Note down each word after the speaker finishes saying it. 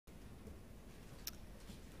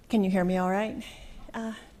Can you hear me all right?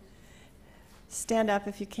 Stand up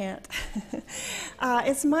if you can't.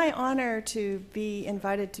 It's my honor to be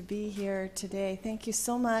invited to be here today. Thank you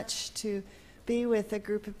so much to be with a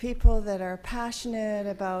group of people that are passionate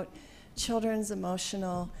about children's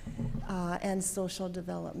emotional and social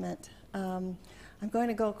development. I'm going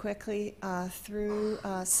to go quickly through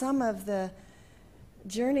some of the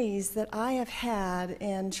journeys that I have had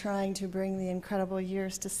in trying to bring the incredible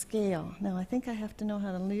years to scale. Now, I think I have to know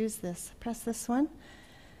how to use this. Press this one.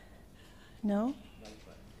 No?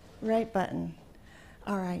 Right button.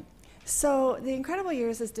 All right. So the Incredible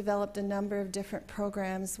Years has developed a number of different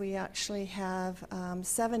programs. We actually have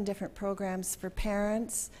 7 different programs for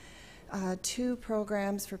parents, 2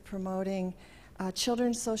 programs for promoting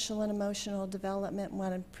children's social and emotional development,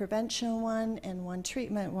 1 prevention one and 1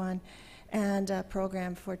 treatment one, and a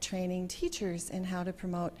program for training teachers in how to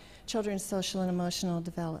promote children's social and emotional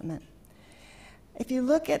development. If you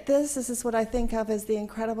look at this, this is what I think of as the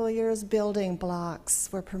Incredible Years building blocks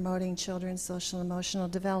for promoting children's social and emotional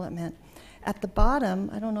development. At the bottom,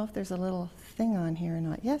 I don't know if there's a little thing on here or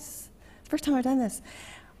not. Yes? First time I've done this.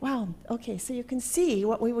 Wow. Okay, so you can see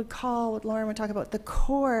what we would call, what Lauren would talk about, the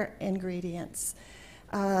core ingredients.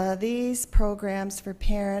 These programs for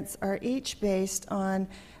parents are each based on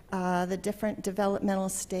the different developmental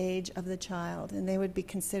stage of the child, and they would be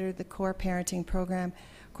considered the core parenting program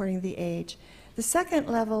according to the age. The second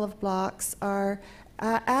level of blocks are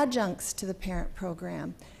adjuncts to the parent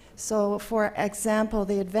program. So, for example,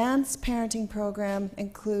 the advanced parenting program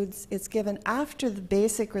includes, it's given after the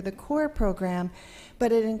basic or the core program,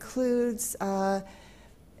 but it includes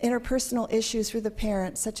interpersonal issues for the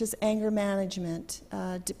parents, such as anger management,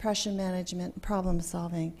 depression management, and problem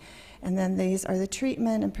solving. And then these are the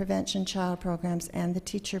treatment and prevention child programs and the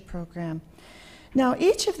teacher program. Now,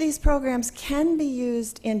 each of these programs can be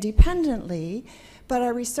used independently, but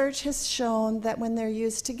our research has shown that when they're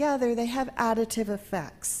used together, they have additive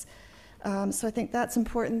effects. So I think that's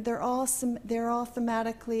important. They're all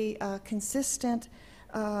thematically consistent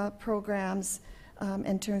programs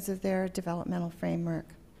in terms of their developmental framework.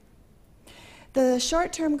 The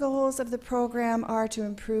short-term goals of the program are to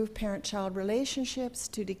improve parent-child relationships,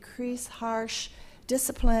 to decrease harsh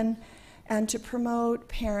discipline, and to promote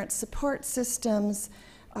parent support systems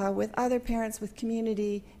with other parents, with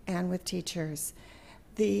community, and with teachers.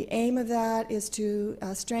 The aim of that is to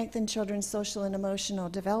strengthen children's social and emotional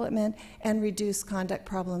development and reduce conduct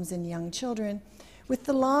problems in young children, with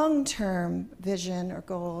the long-term vision or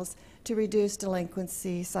goals to reduce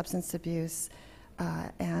delinquency, substance abuse,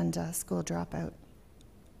 and school dropout.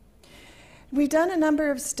 We've done a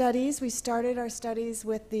number of studies. We started our studies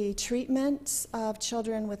with the treatment of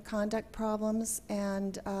children with conduct problems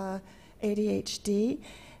and ADHD.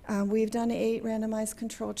 We've done 8 randomized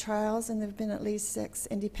controlled trials, and there have been at least 6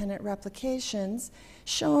 independent replications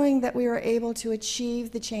showing that we were able to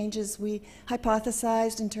achieve the changes we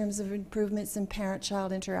hypothesized in terms of improvements in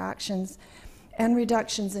parent-child interactions and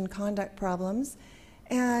reductions in conduct problems.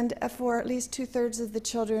 And for at least 2/3 of the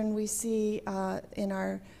children, we see in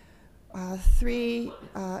our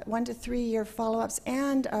 1 to 3 year follow-ups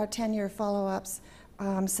and our 10-year follow-ups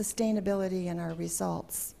sustainability in our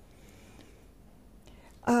results.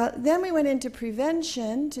 Then we went into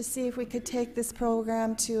prevention to see if we could take this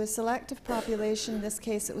program to a selective population. In this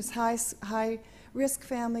case, it was high-risk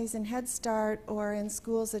families in Head Start or in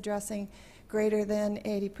schools addressing greater than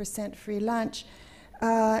 80% free lunch.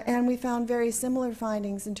 And we found very similar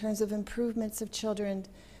findings in terms of improvements of children's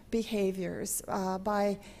behaviors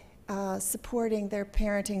by supporting their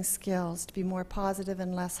parenting skills to be more positive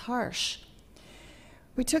and less harsh.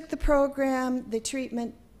 We took the program, the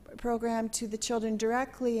treatment program, to the children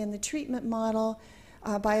directly in the treatment model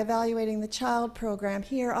by evaluating the child program.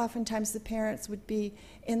 Here, oftentimes the parents would be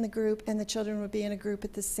in the group and the children would be in a group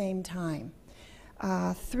at the same time.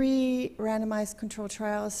 3 randomized controlled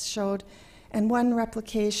trials showed, and 1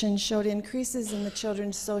 replication showed increases in the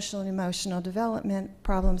children's social and emotional development,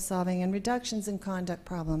 problem solving, and reductions in conduct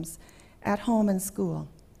problems at home and school.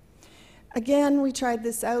 Again, we tried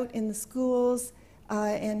this out in the schools,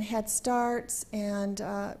 in Head Starts and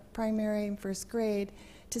primary and first grade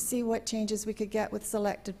to see what changes we could get with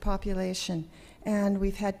selected population. And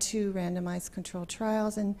we've had 2 randomized controlled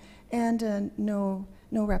trials and no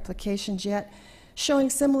replications yet, showing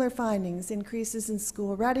similar findings, increases in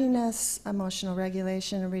school readiness, emotional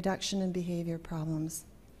regulation, and reduction in behavior problems.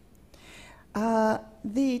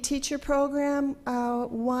 The teacher program,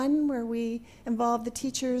 1, where we involved the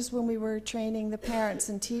teachers when we were training the parents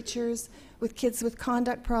and teachers with kids with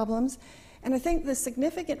conduct problems. And I think the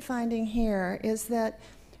significant finding here is that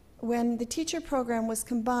when the teacher program was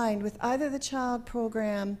combined with either the child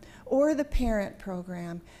program or the parent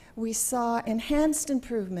program, we saw enhanced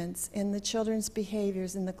improvements in the children's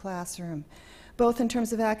behaviors in the classroom, both in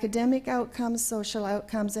terms of academic outcomes, social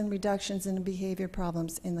outcomes, and reductions in behavior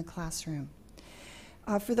problems in the classroom.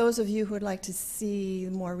 For those of you who would like to see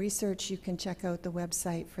more research, you can check out the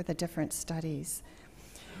website for the different studies.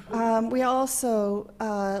 We also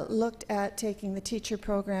looked at taking the teacher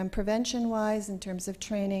program prevention-wise in terms of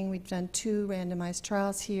training. We've done 2 randomized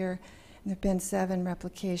trials here, and there have been 7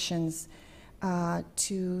 replications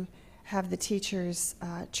to have the teachers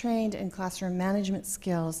trained in classroom management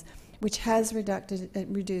skills, which has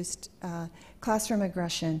reduced classroom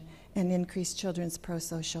aggression and increased children's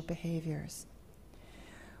prosocial behaviors.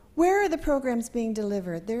 Where are the programs being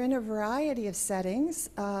delivered? They're in a variety of settings,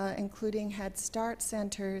 including Head Start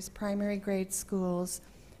centers, primary grade schools,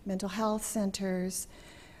 mental health centers.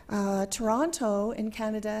 Toronto in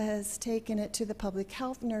Canada has taken it to the public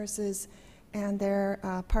health nurses, and they're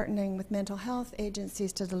partnering with mental health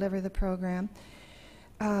agencies to deliver the program.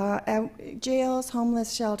 Jails,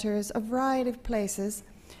 homeless shelters, a variety of places.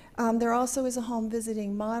 There also is a home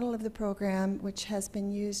visiting model of the program, which has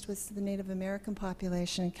been used with the Native American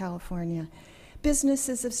population in California.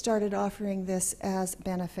 Businesses have started offering this as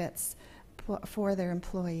benefits for their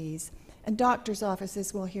employees. And doctors'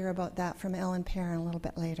 offices, we'll hear about that from Ellen Perrin a little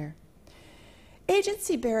bit later.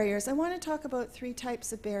 Agency barriers. I want to talk about 3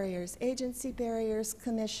 types of barriers: agency barriers,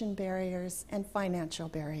 clinician barriers, and financial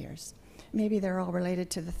barriers. Maybe they're all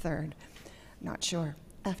related to the third. Not sure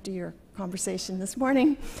after your conversation this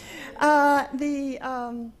morning.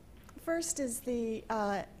 The first is the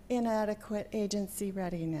inadequate agency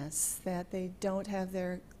readiness, that they don't have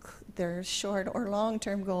their short or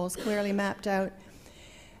long-term goals clearly mapped out.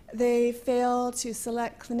 They fail to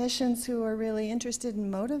select clinicians who are really interested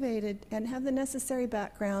and motivated and have the necessary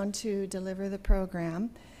background to deliver the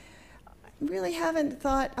program. Really haven't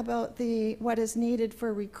thought about what is needed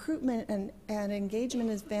for recruitment and engagement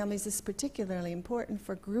as families is particularly important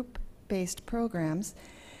for group-based programs.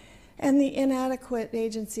 And the inadequate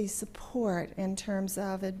agency support in terms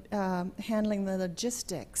of handling the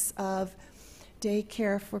logistics of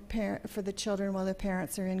daycare for the children while their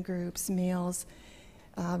parents are in groups, meals,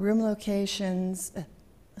 room locations,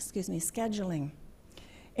 scheduling.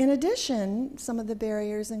 In addition, some of the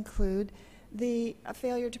barriers include the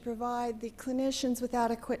failure to provide the clinicians with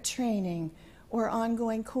adequate training or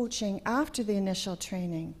ongoing coaching after the initial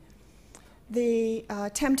training. The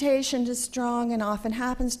temptation is strong and often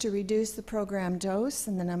happens to reduce the program dose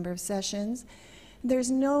and the number of sessions.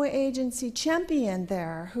 There's no agency champion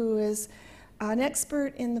there who is an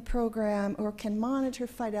expert in the program or can monitor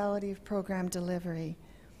fidelity of program delivery.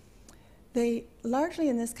 They largely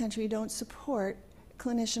in this country don't support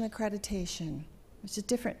clinician accreditation, which is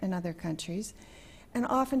different in other countries, and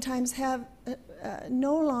oftentimes have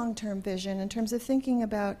no long-term vision in terms of thinking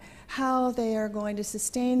about how they are going to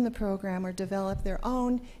sustain the program or develop their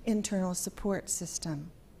own internal support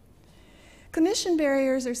system. Clinician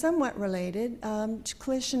barriers are somewhat related.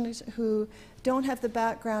 Clinicians who don't have the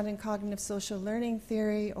background in cognitive social learning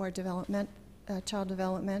theory or child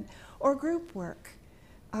development or group work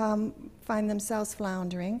find themselves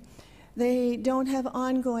floundering. They don't have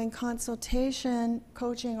ongoing consultation,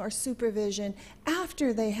 coaching, or supervision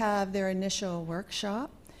after they have their initial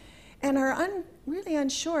workshop, and are really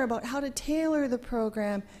unsure about how to tailor the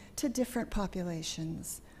program to different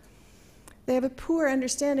populations. They have a poor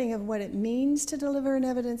understanding of what it means to deliver an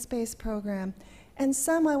evidence-based program, and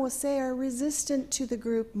some, I will say, are resistant to the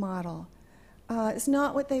group model. It's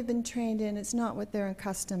not what they've been trained in, it's not what they're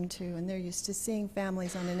accustomed to, and they're used to seeing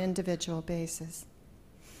families on an individual basis.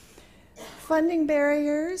 Funding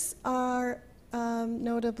barriers are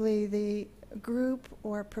notably the group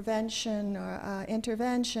or prevention or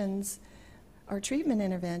interventions or treatment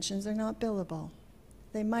interventions are not billable.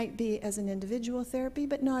 They might be as an individual therapy,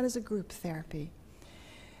 but not as a group therapy.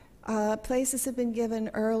 Places have been given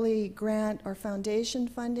early grant or foundation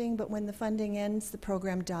funding, but when the funding ends, the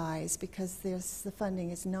program dies because the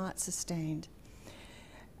funding is not sustained.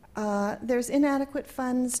 There's inadequate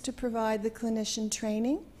funds to provide the clinician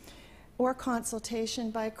training or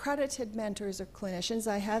consultation by accredited mentors or clinicians.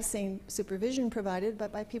 I have seen supervision provided,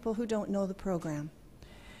 but by people who don't know the program.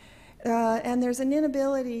 And there's an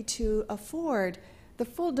inability to afford the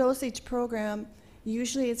full dosage program.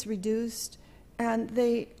 Usually it's reduced, and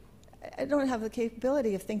they don't have the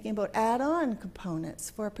capability of thinking about add-on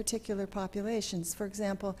components for particular populations. For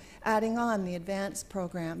example, adding on the advanced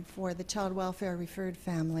program for the child welfare referred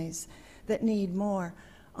families that need more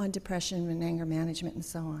on depression and anger management and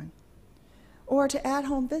so on. or to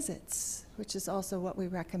at-home visits, which is also what we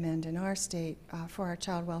recommend in our state for our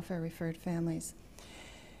child welfare referred families.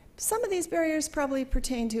 Some of these barriers probably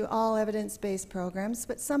pertain to all evidence-based programs,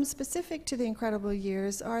 but some specific to the Incredible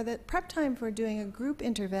Years are that prep time for doing a group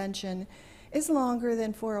intervention is longer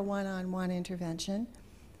than for a one-on-one intervention,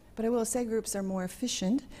 but I will say groups are more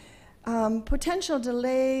efficient. Potential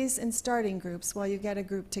delays in starting groups while you get a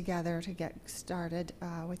group together to get started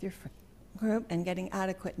with your group and getting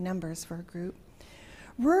adequate numbers for a group.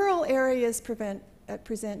 Rural areas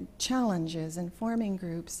present challenges in forming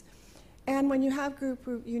groups. And when you have group,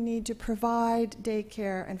 you need to provide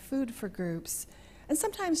daycare and food for groups. And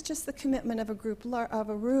sometimes just the commitment of a group, of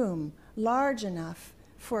a room large enough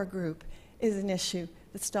for a group is an issue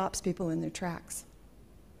that stops people in their tracks.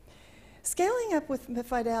 Scaling up with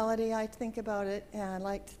fidelity, I think about it, and I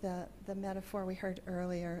liked the metaphor we heard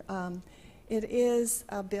earlier. It is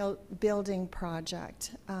a building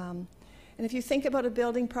project. And if you think about a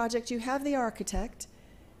building project, you have the architect.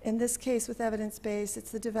 In this case, with evidence-based,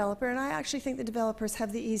 it's the developer, and I actually think the developers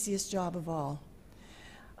have the easiest job of all.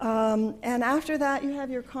 And after that, you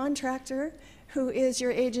have your contractor, who is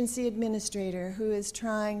your agency administrator, who is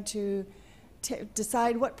trying to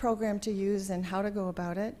decide what program to use and how to go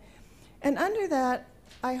about it. And under that,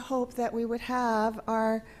 I hope that we would have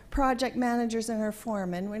our project managers and our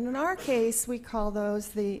foremen. And in our case, we call those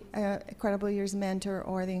the Incredible Years mentor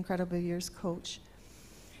or the Incredible Years coach.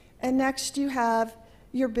 And next, you have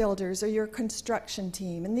your builders or your construction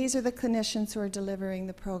team. And these are the clinicians who are delivering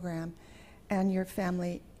the program, and your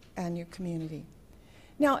family and your community.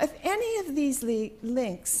 Now, if any of these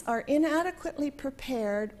links are inadequately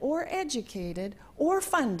prepared or educated or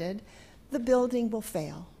funded, the building will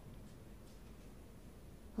fail,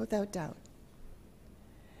 without doubt.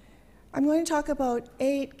 I'm going to talk about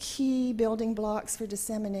 8 key building blocks for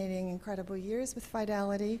disseminating Incredible Years with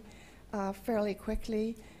fidelity fairly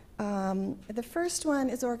quickly. The first one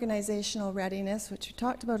is organizational readiness, which we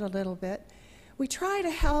talked about a little bit. We try to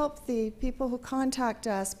help the people who contact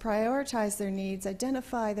us prioritize their needs,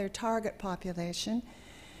 identify their target population.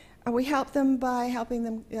 We help them by helping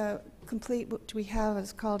them complete what we have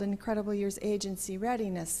is called an Incredible Years Agency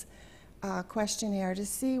Readiness questionnaire to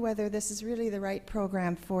see whether this is really the right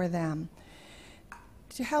program for them.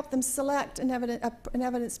 To help them select an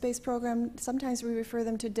evidence-based program, sometimes we refer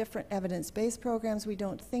them to different evidence-based programs. We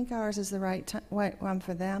don't think ours is the right one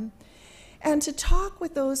for them. And to talk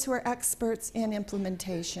with those who are experts in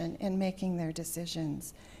implementation and making their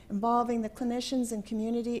decisions. Involving the clinicians and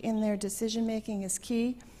community in their decision-making is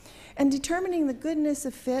key. And determining the goodness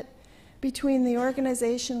of fit between the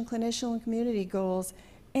organization, clinician, and community goals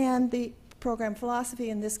and the program philosophy,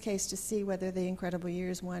 in this case, to see whether the Incredible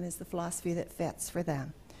Years one is the philosophy that fits for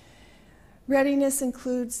them. Readiness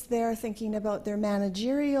includes their thinking about their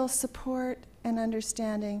managerial support and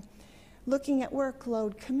understanding, looking at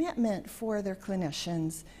workload commitment for their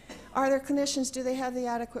clinicians. Are their clinicians, do they have the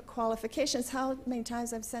adequate qualifications? How many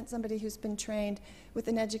times I've sent somebody who's been trained with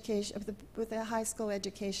an education, with a high school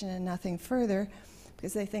education and nothing further,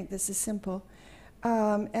 because they think this is simple.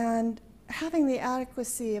 And having the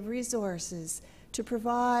adequacy of resources to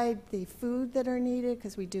provide the food that are needed,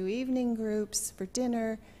 because we do evening groups for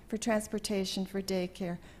dinner, for transportation, for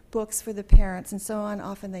daycare, books for the parents, and so on.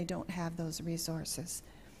 Often they don't have those resources.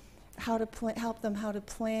 How to help them how to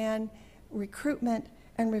plan recruitment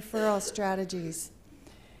and referral strategies.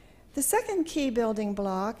 The second key building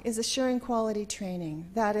block is assuring quality training.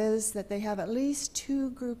 That is, that they have at least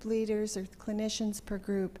 2 group leaders or clinicians per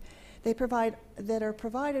group that are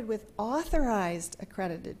provided with authorized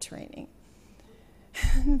accredited training.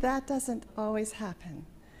 That doesn't always happen.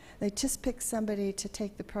 They just pick somebody to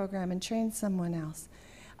take the program and train someone else.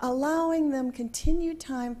 Allowing them continued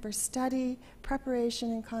time for study,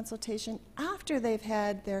 preparation, and consultation after they've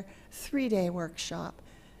had their 3-day workshop.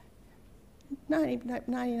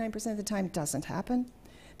 99% of the time doesn't happen.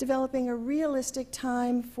 Developing a realistic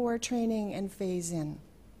time for training and phase-in.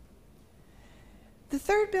 The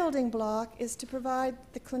third building block is to provide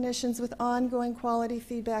the clinicians with ongoing quality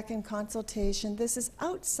feedback and consultation. This is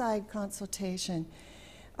outside consultation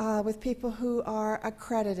with people who are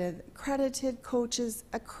accredited coaches,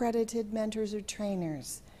 accredited mentors or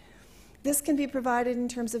trainers. This can be provided in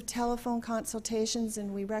terms of telephone consultations,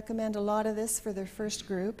 and we recommend a lot of this for their first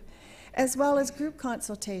group, as well as group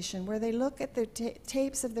consultation, where they look at their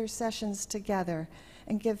tapes of their sessions together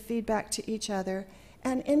and give feedback to each other,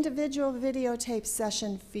 and individual videotape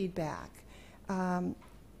session feedback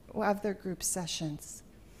of their group sessions.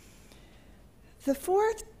 The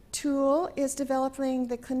fourth tool is developing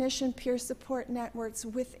the clinician peer support networks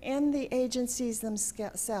within the agencies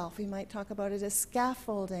themselves. We might talk about it as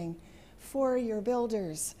scaffolding for your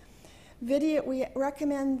builders. We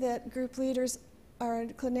recommend that group leaders or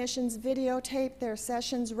clinicians videotape their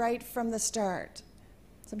sessions right from the start.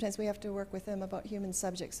 Sometimes we have to work with them about human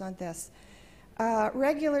subjects on this.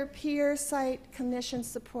 Regular peer site clinician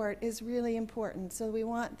support is really important. So we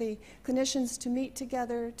want the clinicians to meet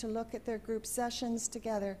together, to look at their group sessions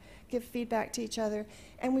together, give feedback to each other,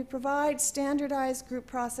 and we provide standardized group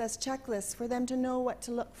process checklists for them to know what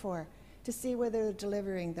to look for, to see whether they're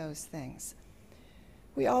delivering those things.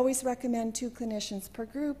 We always recommend 2 clinicians per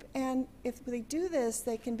group, and if they do this,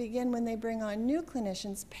 they can begin when they bring on new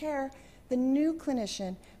clinicians, pair the new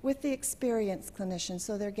clinician with the experienced clinician,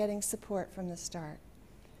 so they're getting support from the start.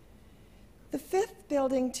 The 5th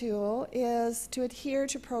building tool is to adhere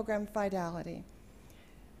to program fidelity.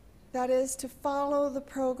 That is to follow the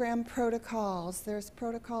program protocols. There's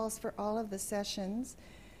protocols for all of the sessions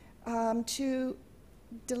to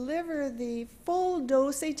deliver the full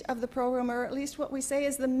dosage of the program, or at least what we say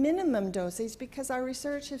is the minimum dosage, because our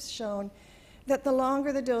research has shown that the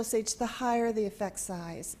longer the dosage, the higher the effect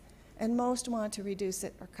size. And most want to reduce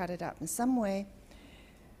it or cut it up in some way.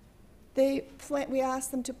 We ask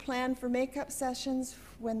them to plan for makeup sessions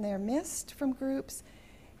when they're missed from groups,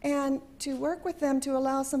 and to work with them to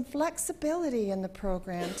allow some flexibility in the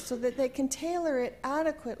program so that they can tailor it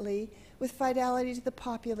adequately with fidelity to the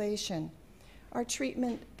population. Our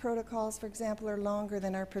treatment protocols, for example, are longer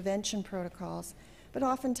than our prevention protocols, but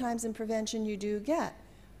oftentimes in prevention you do get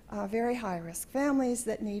very high-risk families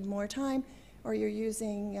that need more time, or you're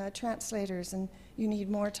using translators and you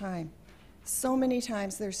need more time. So many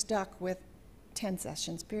times they're stuck with 10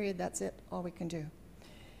 sessions, period. That's it, all we can do.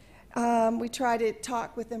 We try to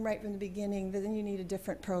talk with them right from the beginning, then you need a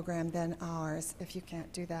different program than ours if you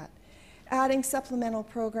can't do that. Adding supplemental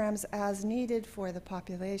programs as needed for the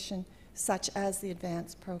population, such as the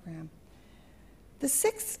advanced program. The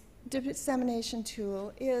 6th dissemination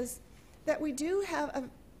tool is that we do have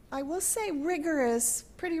I will say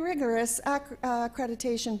pretty rigorous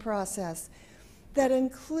accreditation process that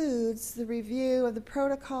includes the review of the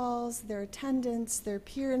protocols, their attendance, their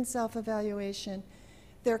peer and self-evaluation,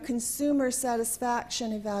 their consumer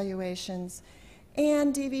satisfaction evaluations,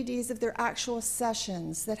 and DVDs of their actual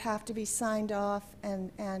sessions that have to be signed off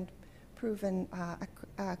and proven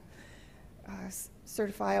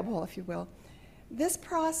certifiable, if you will. This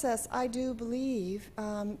process, I do believe,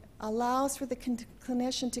 allows for the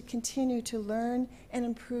clinician to continue to learn and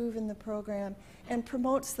improve in the program and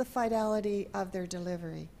promotes the fidelity of their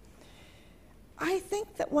delivery. I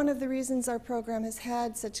think that one of the reasons our program has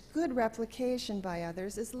had such good replication by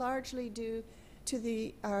others is largely due to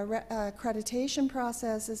the accreditation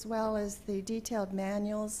process, as well as the detailed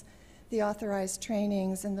manuals, the authorized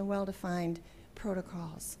trainings, and the well-defined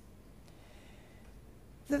protocols.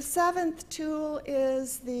 The 7th tool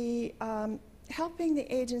is the helping the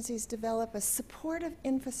agencies develop a supportive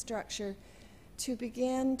infrastructure to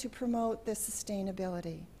begin to promote the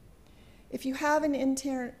sustainability. If you have an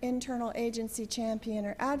internal agency champion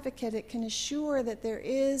or advocate, it can assure that there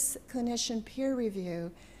is clinician peer review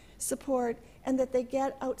support and that they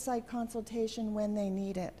get outside consultation when they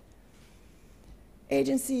need it.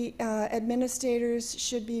 Agency administrators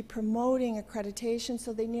should be promoting accreditation,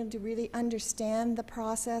 so they need to really understand the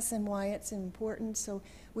process and why it's important. So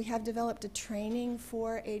we have developed a training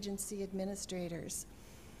for agency administrators.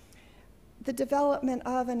 The development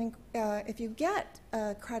of if you get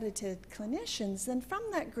accredited clinicians, then from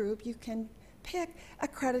that group you can pick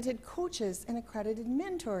accredited coaches and accredited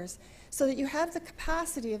mentors so that you have the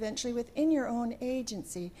capacity eventually within your own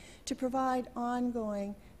agency to provide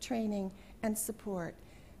ongoing training and support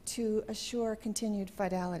to assure continued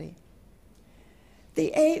fidelity.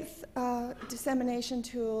 The 8th dissemination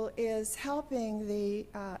tool is helping the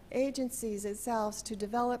agencies themselves to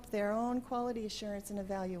develop their own quality assurance and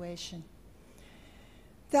evaluation.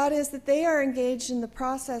 That is that they are engaged in the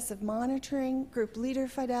process of monitoring group leader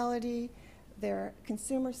fidelity, their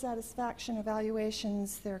consumer satisfaction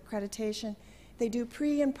evaluations, their accreditation. They do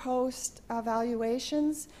pre and post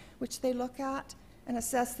evaluations, which they look at and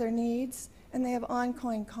assess their needs, and they have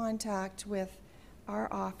ongoing contact with our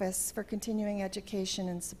office for continuing education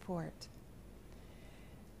and support.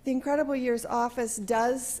 The Incredible Years office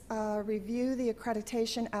does review the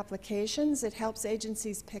accreditation applications. It helps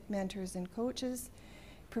agencies pick mentors and coaches,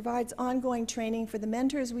 provides ongoing training for the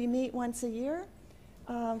mentors. We meet once a year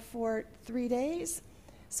for 3 days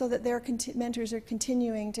so that their mentors are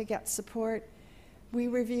continuing to get support. We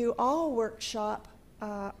review all workshop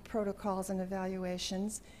protocols and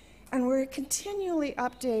evaluations, and we're continually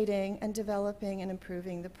updating and developing and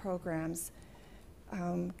improving the programs,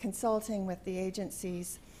 consulting with the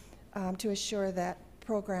agencies to assure that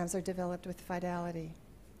programs are developed with Fidelity.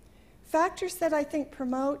 Factors that I think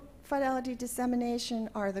promote Fidelity dissemination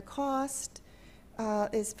are the cost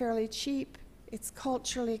is fairly cheap, it's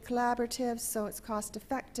culturally collaborative, so it's cost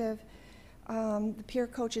effective. The peer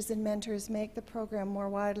coaches and mentors make the program more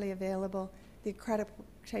widely available. The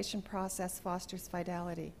accreditation process fosters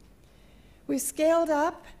Fidelity. We've scaled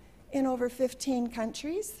up in over 15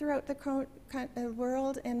 countries throughout the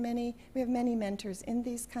world, and we have many mentors in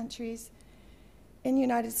these countries. In the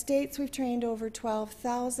United States, we've trained over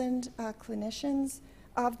 12,000 clinicians.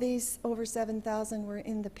 Of these, over 7,000 were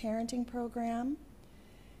in the parenting program.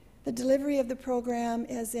 The delivery of the program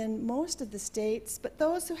is in most of the states, but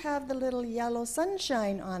those who have the little yellow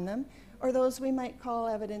sunshine on them, or those we might call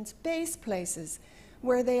evidence-based places,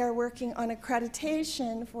 where they are working on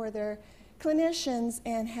accreditation for their clinicians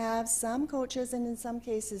and have some coaches and in some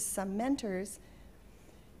cases some mentors.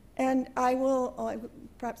 And I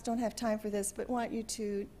perhaps don't have time for this, but want you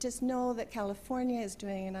to just know that California is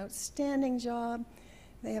doing an outstanding job.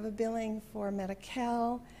 They have a billing for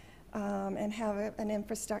Medi-Cal and have an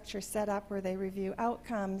infrastructure set up where they review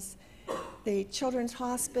outcomes. The Children's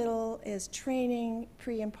Hospital is training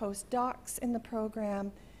pre- and post-docs in the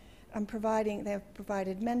program. They have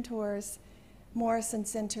provided mentors. Morrison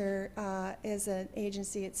Center is an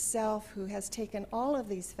agency itself who has taken all of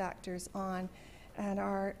these factors on and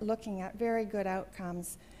are looking at very good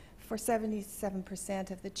outcomes for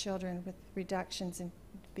 77% of the children with reductions in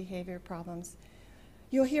behavior problems.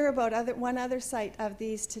 You'll hear about one other site of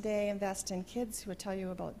these today, Invest in Kids, who will tell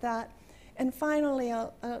you about that. And finally,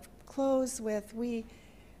 I'll close with, we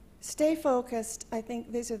stay focused. I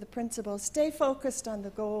think these are the principles. Stay focused on the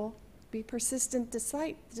goal. Be persistent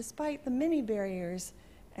despite the many barriers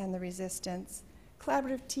and the resistance.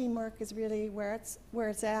 Collaborative teamwork is really where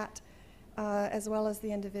it's at, as well as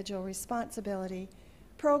the individual responsibility.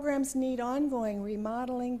 Programs need ongoing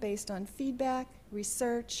remodeling based on feedback,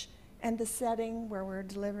 research, and the setting where we're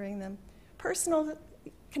delivering them. Personal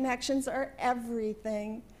connections are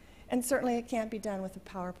everything, and certainly it can't be done with a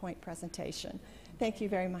PowerPoint presentation. Thank you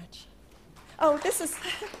very much. Oh,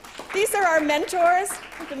 these are our mentors. I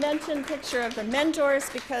have to mention a picture of the mentors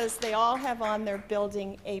because they all have on their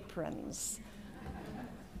building aprons.